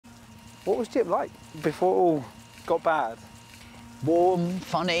What was Jip like before it all got bad? Warm,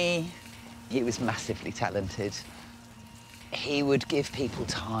 funny. He was massively talented. He would give people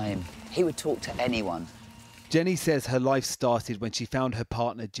time. He would talk to anyone. Jenny says her life started when she found her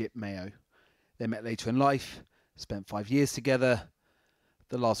partner, Jip Mayo. They met later in life, spent 5 years together.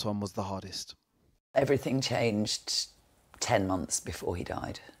 The last one was the hardest. Everything changed 10 months before he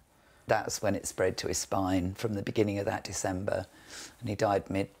died. That's when it spread to his spine from the beginning of that December, and he died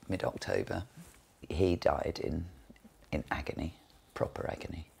mid-October. He died in agony, proper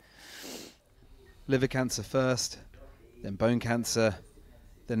agony. Liver cancer first, then bone cancer,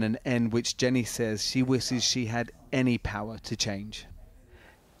 then an end which Jenny says she wishes she had any power to change.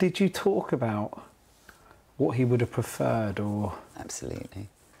 Did you talk about what he would have preferred, or...? Absolutely.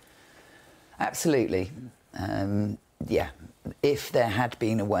 Absolutely. Yeah, if there had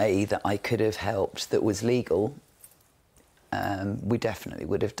been a way that I could have helped that was legal, we definitely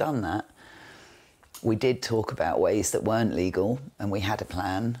would have done that. We did talk about ways that weren't legal, and we had a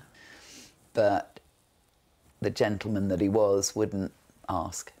plan, but the gentleman that he was wouldn't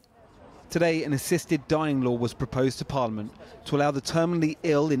ask. Today, an assisted dying law was proposed to Parliament to allow the terminally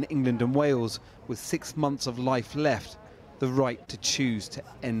ill in England and Wales with 6 months of life left the right to choose to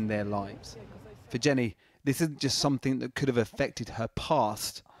end their lives. For Jenny, this isn't just something that could have affected her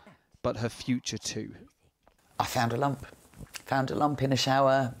past, but her future too. I found a lump. Found a lump in a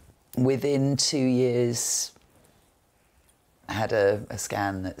shower. Within 2 years, I had a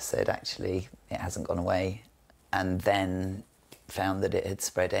scan that said actually it hasn't gone away, and then found that it had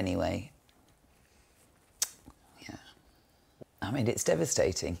spread anyway. Yeah. I mean, it's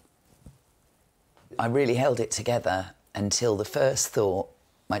devastating. I really held it together until the first thought,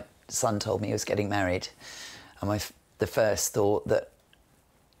 my son told me he was getting married, and the first thought that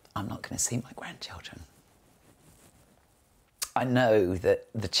I'm not going to see my grandchildren. I know that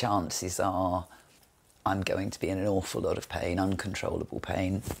the chances are I'm going to be in an awful lot of pain, uncontrollable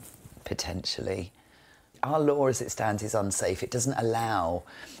pain, potentially. Our law as it stands is unsafe. It doesn't allow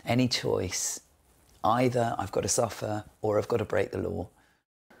any choice. Either I've got to suffer or I've got to break the law.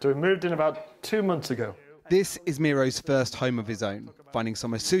 So we moved in about 2 months ago. This is Miro's first home of his own. Finding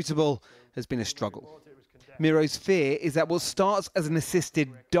somewhere suitable has been a struggle. Miro's fear is that what starts as an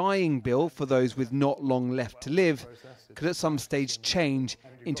assisted dying bill for those with not long left to live could at some stage change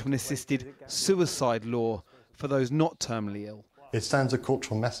into an assisted suicide law for those not terminally ill. It sends a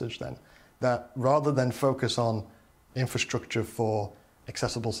cultural message then, that rather than focus on infrastructure for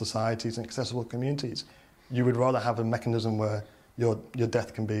accessible societies and accessible communities, you would rather have a mechanism where your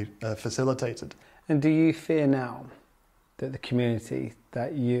death can be facilitated. And do you fear now that the community,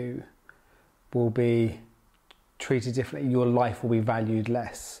 that you will be treated differently, your life will be valued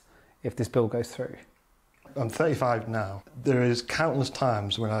less if this bill goes through? I'm 35 now. There is countless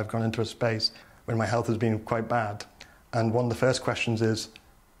times when I've gone into a space when my health has been quite bad, and one of the first questions is,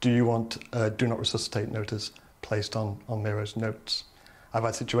 do you want a do not resuscitate notice placed on Miro's notes? I've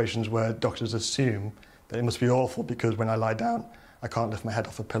had situations where doctors assume that it must be awful because when I lie down I can't lift my head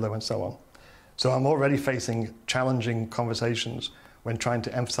off a pillow and so on. So I'm already facing challenging conversations when trying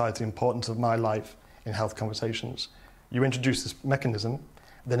to emphasise the importance of my life in health conversations. You introduce this mechanism,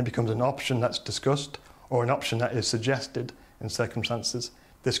 then it becomes an option that's discussed or an option that is suggested in circumstances.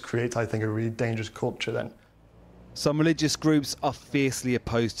 This creates, I think, a really dangerous culture then. Some religious groups are fiercely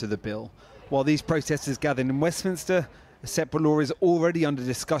opposed to the bill. While these protesters gathered in Westminster, a separate law is already under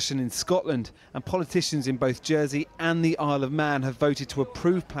discussion in Scotland, and politicians in both Jersey and the Isle of Man have voted to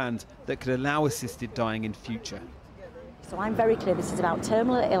approve plans that could allow assisted dying in future. So I'm very clear this is about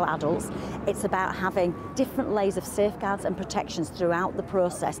terminally ill adults. It's about having different layers of safeguards and protections throughout the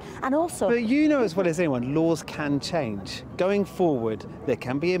process. And also... But you know as well as anyone, laws can change. Going forward, there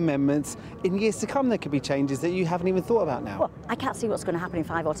can be amendments. In years to come, there could be changes that you haven't even thought about now. Well, I can't see what's going to happen in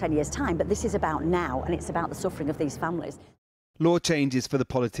 5 or 10 years' time, but this is about now, and it's about the suffering of these families. Law changes for the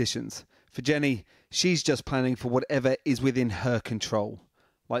politicians. For Jenny, she's just planning for whatever is within her control,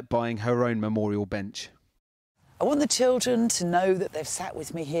 like buying her own memorial bench. I want the children to know that they've sat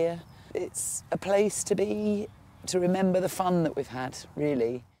with me here. It's a place to be, to remember the fun that we've had,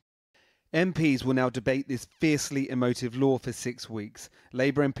 really. MPs will now debate this fiercely emotive law for 6 weeks.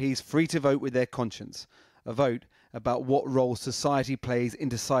 Labour MPs free to vote with their conscience. A vote about what role society plays in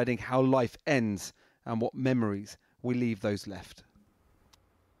deciding how life ends and what memories we leave those left.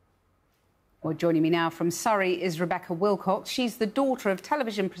 Well, joining me now from Surrey is Rebecca Wilcox. She's the daughter of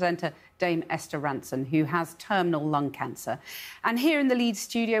television presenter Dame Esther Rantzen, who has terminal lung cancer. And here in the Leeds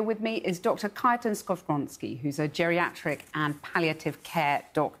studio with me is Dr. Kajetan Skowronski, who's a geriatric and palliative care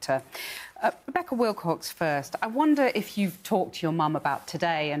doctor. Rebecca Wilcox first. I wonder if you've talked to your mum about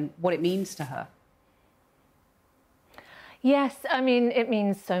today and what it means to her. Yes, I mean, it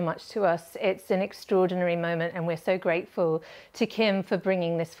means so much to us. It's an extraordinary moment and we're so grateful to Kim for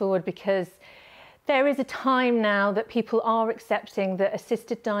bringing this forward, because there is a time now that people are accepting that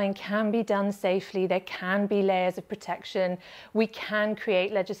assisted dying can be done safely. There can be layers of protection. We can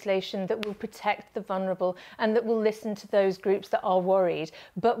create legislation that will protect the vulnerable and that will listen to those groups that are worried,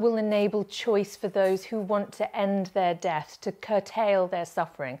 but will enable choice for those who want to end their death, to curtail their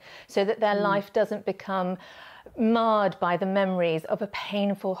suffering so that their life doesn't become marred by the memories of a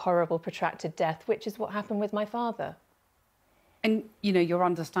painful, horrible, protracted death, which is what happened with my father. And, you know, you're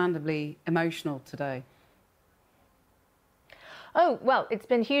understandably emotional today. Oh, well, it's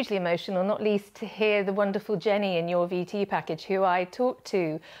been hugely emotional, not least to hear the wonderful Jenny in your VT package, who I talked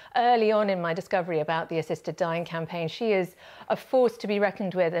to early on in my discovery about the assisted dying campaign. She is a force to be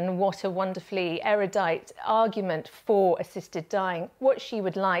reckoned with, and what a wonderfully erudite argument for assisted dying. What she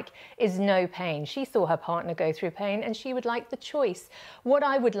would like is no pain. She saw her partner go through pain and she would like the choice. What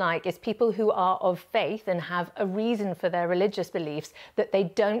I would like is people who are of faith and have a reason for their religious beliefs, that they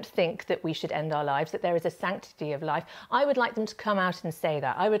don't think that we should end our lives, that there is a sanctity of life. I would like them to come out and say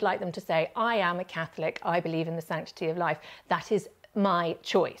that. I would like them to say, I am a Catholic, I believe in the sanctity of life. That is my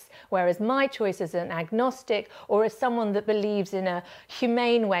choice. Whereas my choice as an agnostic or as someone that believes in a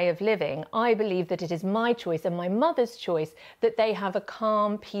humane way of living, I believe that it is my choice and my mother's choice that they have a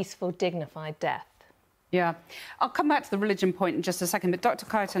calm, peaceful, dignified death. Yeah. I'll come back to the religion point in just a second, but Dr.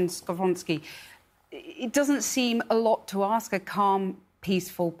 Kajetan Skowronski, it doesn't seem a lot to ask a calm,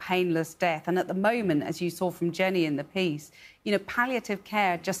 peaceful, painless death. And at the moment, as you saw from Jenny in the piece, you know, palliative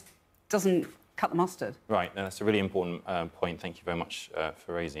care just doesn't cut the mustard. Right, and that's a really important point. Thank you very much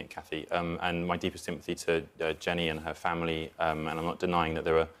for raising it, Kathy. And my deepest sympathy to Jenny and her family. And I'm not denying that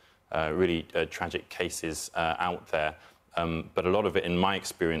there are really tragic cases out there. But a lot of it, in my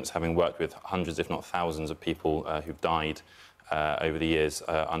experience, having worked with hundreds, if not thousands, of people who've died over the years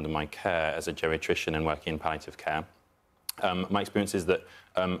under my care as a geriatrician and working in palliative care, my experience is that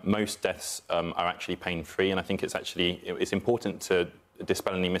most deaths are actually pain-free, and I think it's important to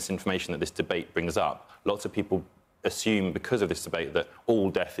dispel any misinformation that this debate brings up. Lots of people assume, because of this debate, that all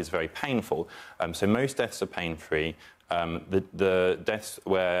death is very painful. So most deaths are pain-free. The deaths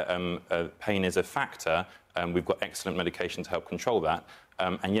where pain is a factor, we've got excellent medication to help control that.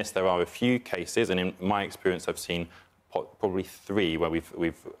 And yes, there are a few cases, and in my experience, I've seen probably 3 where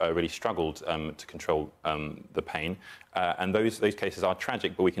we've really struggled to control the pain. And those cases are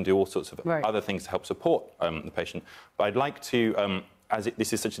tragic, but we can do all sorts of other things to help support the patient. But I'd like to,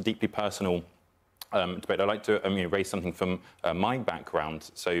 this is such a deeply personal debate, I'd like to raise something from my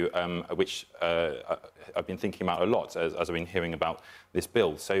background, so which I've been thinking about a lot as I've been hearing about this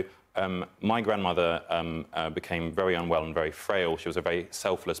bill. So my grandmother became very unwell and very frail. She was a very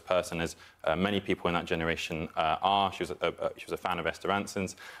selfless person, as many people in that generation are. She was a fan of Esther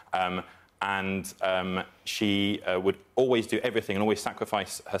Rantzen's. And she would always do everything and always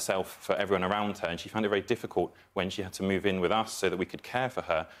sacrifice herself for everyone around her. And she found it very difficult when she had to move in with us so that we could care for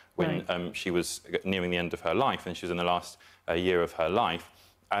her when she was nearing the end of her life, and she was in the last year of her life.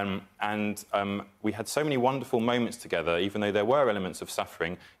 We had so many wonderful moments together, even though there were elements of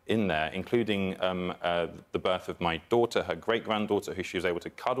suffering in there, including the birth of my daughter, her great-granddaughter, who she was able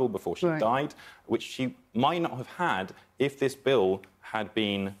to cuddle before she died, which she might not have had if this bill had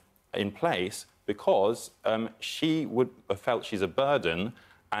been in place, because she would have felt she's a burden,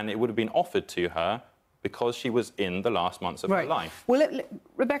 and it would have been offered to her because she was in the last months of her life. Well,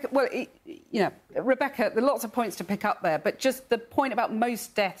 Rebecca, Rebecca, there are lots of points to pick up there, but just the point about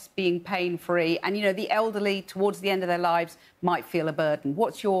most deaths being pain-free, and, you know, the elderly towards the end of their lives might feel a burden.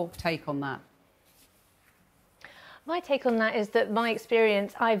 What's your take on that? My take on that is that my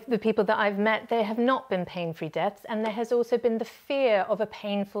experience, the people that I've met, they have not been pain-free deaths, and there has also been the fear of a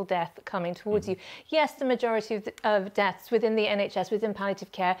painful death coming towards you. Yes, the majority of deaths within the NHS, within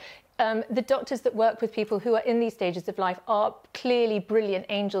palliative care, the doctors that work with people who are in these stages of life are clearly brilliant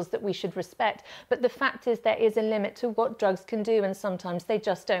angels that we should respect. But the fact is there is a limit to what drugs can do, and sometimes they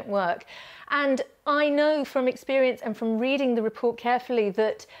just don't work. And I know from experience and from reading the report carefully,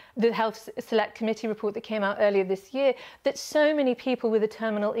 that the Health Select Committee report that came out earlier this year, that so many people with a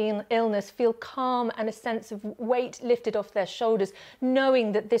terminal illness feel calm and a sense of weight lifted off their shoulders,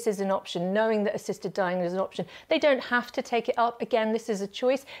 knowing that this is an option, knowing that assisted dying is an option. They don't have to take it up. Again, this is a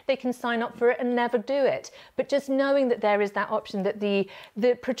choice. They can sign up for it and never do it. But just knowing that there is that option, that the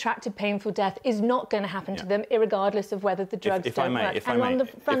protracted painful death is not going to happen to them, irregardless of whether the drugs don't work. And on the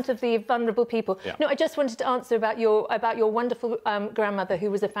front of the vulnerable people. No, I just wanted to answer about your wonderful grandmother, who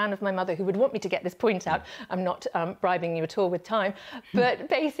was a fan of my mother, who would want me to get this point out. I'm not bribing you at all with time. But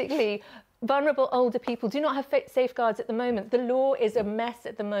basically, vulnerable older people do not have safeguards at the moment. The law is a mess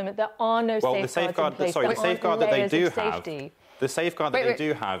at the moment. There are no safeguards in place. The safeguard that they do have, the safeguard that they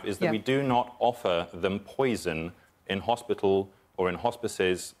do have is that we do not offer them poison in hospital or in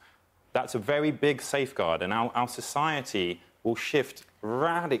hospices. That's a very big safeguard, and our society will shift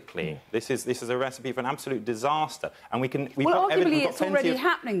radically. This is a recipe for an absolute disaster, and arguably it's already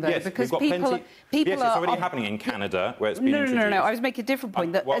happening though, yes, because people it's already happening in Canada, where it's been introduced. No. I was making a different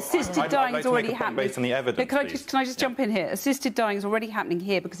point. That assisted dying is already happening. Based on the evidence, can I just jump in here? Assisted dying is already happening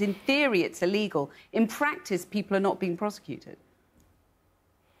here because in theory it's illegal. In practice, people are not being prosecuted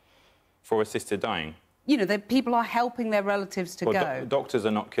for assisted dying. You know, people are helping their relatives to go. Doctors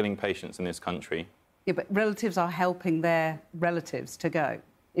are not killing patients in this country. Yeah, but relatives are helping their relatives to go,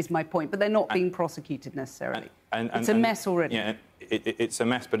 is my point. But they're not being prosecuted necessarily. It's a mess already. Yeah, it's a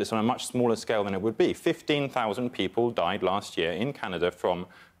mess, but it's on a much smaller scale than it would be. 15,000 people died last year in Canada from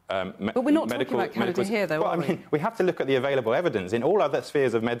but we're not talking about Canada here, though, are we? We have to look at the available evidence. In all other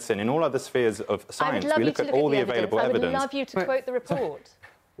spheres of medicine, in all other spheres of science, we look at all the available evidence. I would love you to quote the report.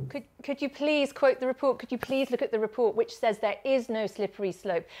 Could you please quote the report? Could you please look at the report which says there is no slippery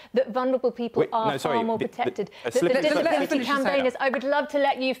slope, that vulnerable people are far more protected, that the disability campaigners... I would love to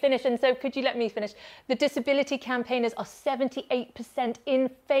let you finish, and so could you let me finish? The disability campaigners are 78%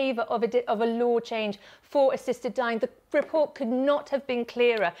 in favour of a law change for assisted dying. The report could not have been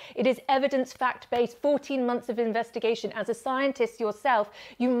clearer. It is evidence, fact-based, 14 months of investigation. As a scientist yourself,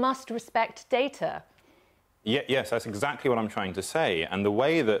 you must respect data. Yes, that's exactly what I'm trying to say. And the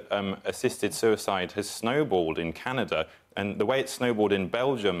way that assisted suicide has snowballed in Canada, and the way it's snowballed in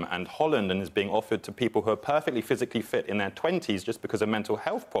Belgium and Holland and is being offered to people who are perfectly physically fit in their 20s just because of mental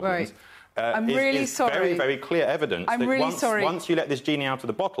health problems, I'm really sorry. Very, very clear evidence that once you let this genie out of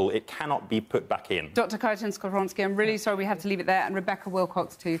the bottle, it cannot be put back in. Dr. Kuyten-Skowronski, I'm really sorry we have to leave it there, and Rebecca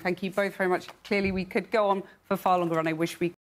Wilcox too. Thank you both very much. Clearly, we could go on for far longer, and I wish we